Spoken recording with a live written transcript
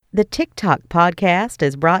The TikTok podcast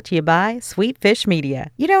is brought to you by Sweetfish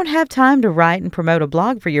Media. You don't have time to write and promote a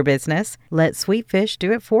blog for your business. Let Sweetfish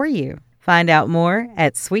do it for you. Find out more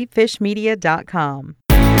at sweetfishmedia.com.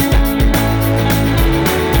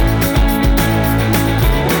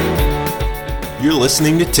 You're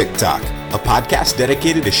listening to TikTok, a podcast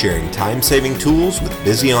dedicated to sharing time-saving tools with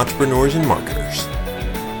busy entrepreneurs and marketers.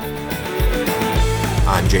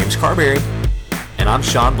 I'm James Carberry. And I'm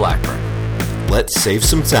Sean Blackburn. Let's save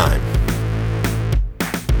some time.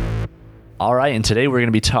 All right, and today we're going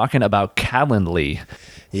to be talking about Calendly.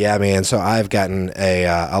 Yeah, man. So I've gotten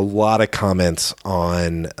a lot of comments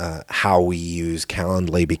on how we use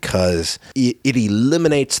Calendly because it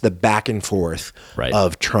eliminates the back and forth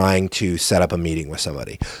of trying to set up a meeting with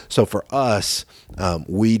somebody. So for us,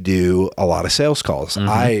 we do a lot of sales calls.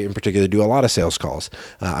 I, in particular, do a lot of sales calls.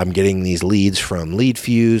 I'm getting these leads from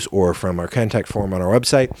LeadFuse or from our contact form on our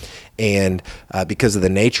website. And because of the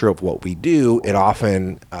nature of what we do, it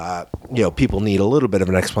often, people need a little bit of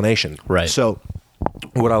an explanation. Right. So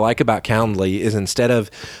what I like about Calendly is instead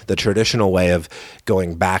of the traditional way of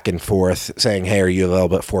going back and forth saying, hey, are you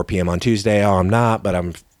available at 4 p.m. on Tuesday? Oh, I'm not, but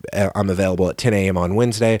I'm available at 10 a.m. on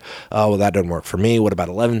Wednesday. Oh, well, that doesn't work for me. What about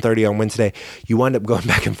 11:30 on Wednesday? You wind up going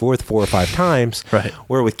back and forth 4 or 5 times. Right.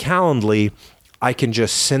 Where with Calendly, I can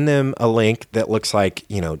just send them a link that looks like,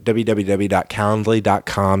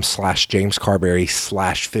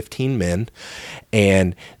 www.calendly.com/JamesCarberry/15min.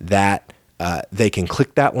 And that they can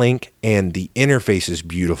click that link and the interface is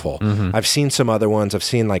beautiful. I've seen some other ones. I've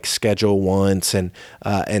seen like Schedule Once and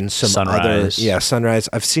some Sunrise. Sunrise.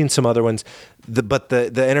 I've seen some other ones, but the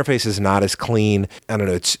interface is not as clean. I don't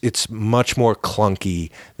know. It's much more clunky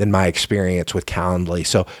than my experience with Calendly.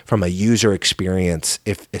 So from a user experience,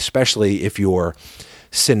 especially if you're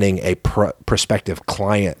sending a prospective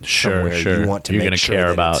client somewhere, you want to you're make sure care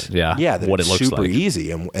that about that what it's it looks super like. easy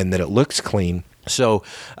and that it looks clean. So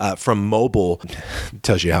from mobile,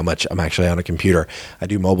 tells you how much I'm actually on a computer. I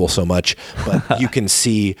do mobile so much, but you can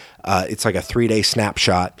see it's like a 3-day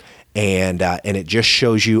snapshot. And it just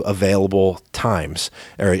shows you available times,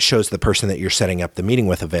 or it shows the person that you're setting up the meeting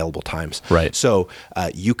with available times. Right. So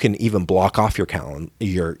you can even block off your Calendly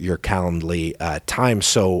time.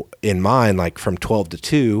 So in mine, like from 12 to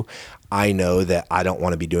 2, I know that I don't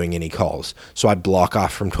want to be doing any calls. So I block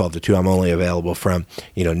off from 12 to 2. I'm only available from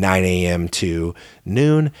 9 a.m. to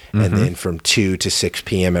noon, and then from 2 to 6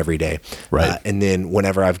 p.m. every day. Right. And then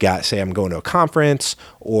whenever I've got, say I'm going to a conference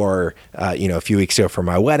or, a few weeks ago for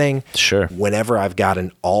my wedding, whenever I've got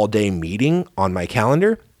an all-day meeting on my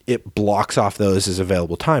calendar, it blocks off those as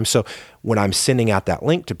available time. So when I'm sending out that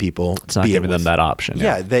link to people, it's not giving them that option.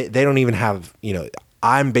 Yeah, they don't even have,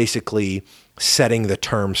 I'm basically setting the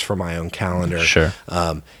terms for my own calendar. Sure.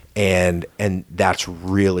 And that's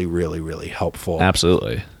really, really, really helpful.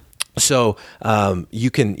 Absolutely. So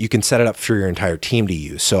you can set it up for your entire team to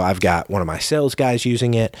use. So I've got one of my sales guys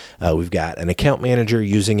using it. We've got an account manager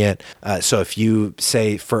using it. So if you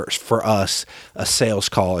say for us, a sales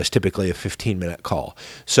call is typically a 15-minute call.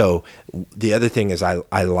 So the other thing is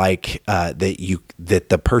I like that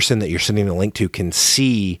the person that you're sending the link to can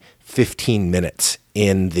see 15 minutes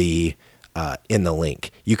in the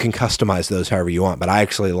link. You can customize those however you want, but I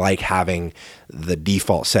actually like having the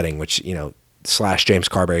default setting, which,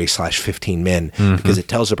 /JamesCarberry/15min, because it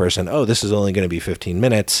tells the person, oh, this is only going to be 15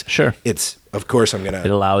 minutes. Sure. It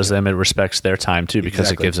allows them, it respects their time too,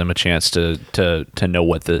 because it gives them a chance to know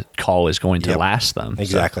what the call is going to last them.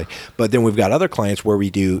 Exactly. So. But then we've got other clients where we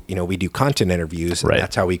do content interviews, and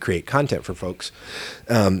that's how we create content for folks.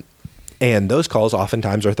 And those calls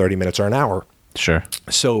oftentimes are 30 minutes or an hour. Sure.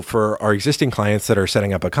 So for our existing clients that are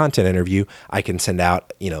setting up a content interview, I can send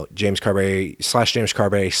out,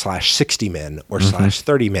 /JamesCarberry/60min or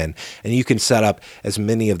 /30min, and you can set up as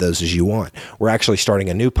many of those as you want. We're actually starting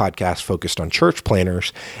a new podcast focused on church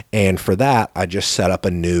planners, and for that, I just set up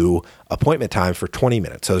a new appointment time for 20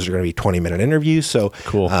 minutes. Those are going to be 20-minute interviews. So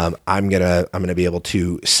cool. I'm gonna be able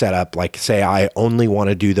to set up, like, say I only want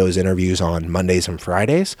to do those interviews on Mondays and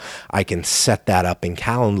Fridays. I can set that up in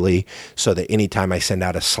Calendly so that anytime I send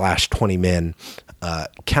out a /20min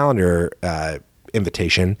calendar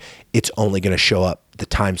invitation, it's only going to show up the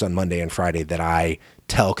times on Monday and Friday that I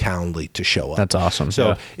tell Calendly to show up. That's awesome.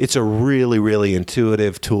 So it's a really, really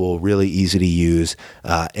intuitive tool, really easy to use,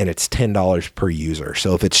 and it's $10 per user.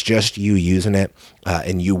 So if it's just you using it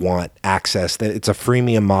and you want access, it's a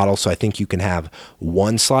freemium model, so I think you can have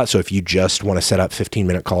one slot. So if you just want to set up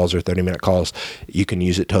 15-minute calls or 30-minute calls, you can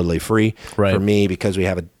use it totally free. Right. For me, because we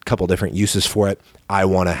have a couple different uses for it, I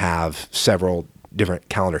want to have several different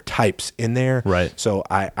calendar types in there. Right. So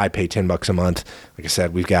I pay $10 a month. Like I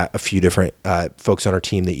said, we've got a few different folks on our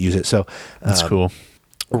team that use it. So that's cool.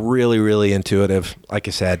 Really, really intuitive. Like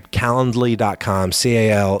I said, Calendly.com,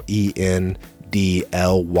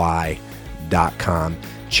 CALENDLY.com.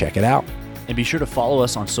 Check it out. And be sure to follow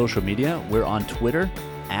us on social media. We're on Twitter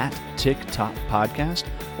at TikTok Podcast,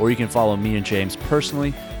 or you can follow me and James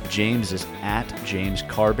personally. James is at James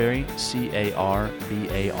Carbary, Carbary,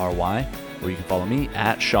 or you can follow me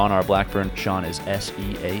at Sean R. Blackburn. Sean is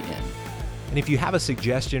SEAN. And if you have a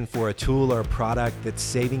suggestion for a tool or a product that's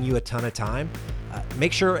saving you a ton of time,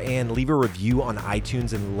 make sure and leave a review on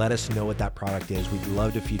iTunes and let us know what that product is. We'd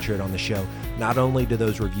love to feature it on the show. Not only do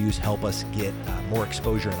those reviews help us get more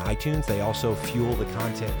exposure in iTunes, they also fuel the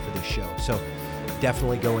content for the show. So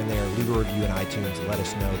definitely go in there, leave a review in iTunes, and let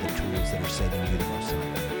us know the tools that are saving you the most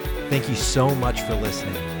time. Thank you so much for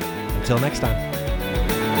listening. Until next time.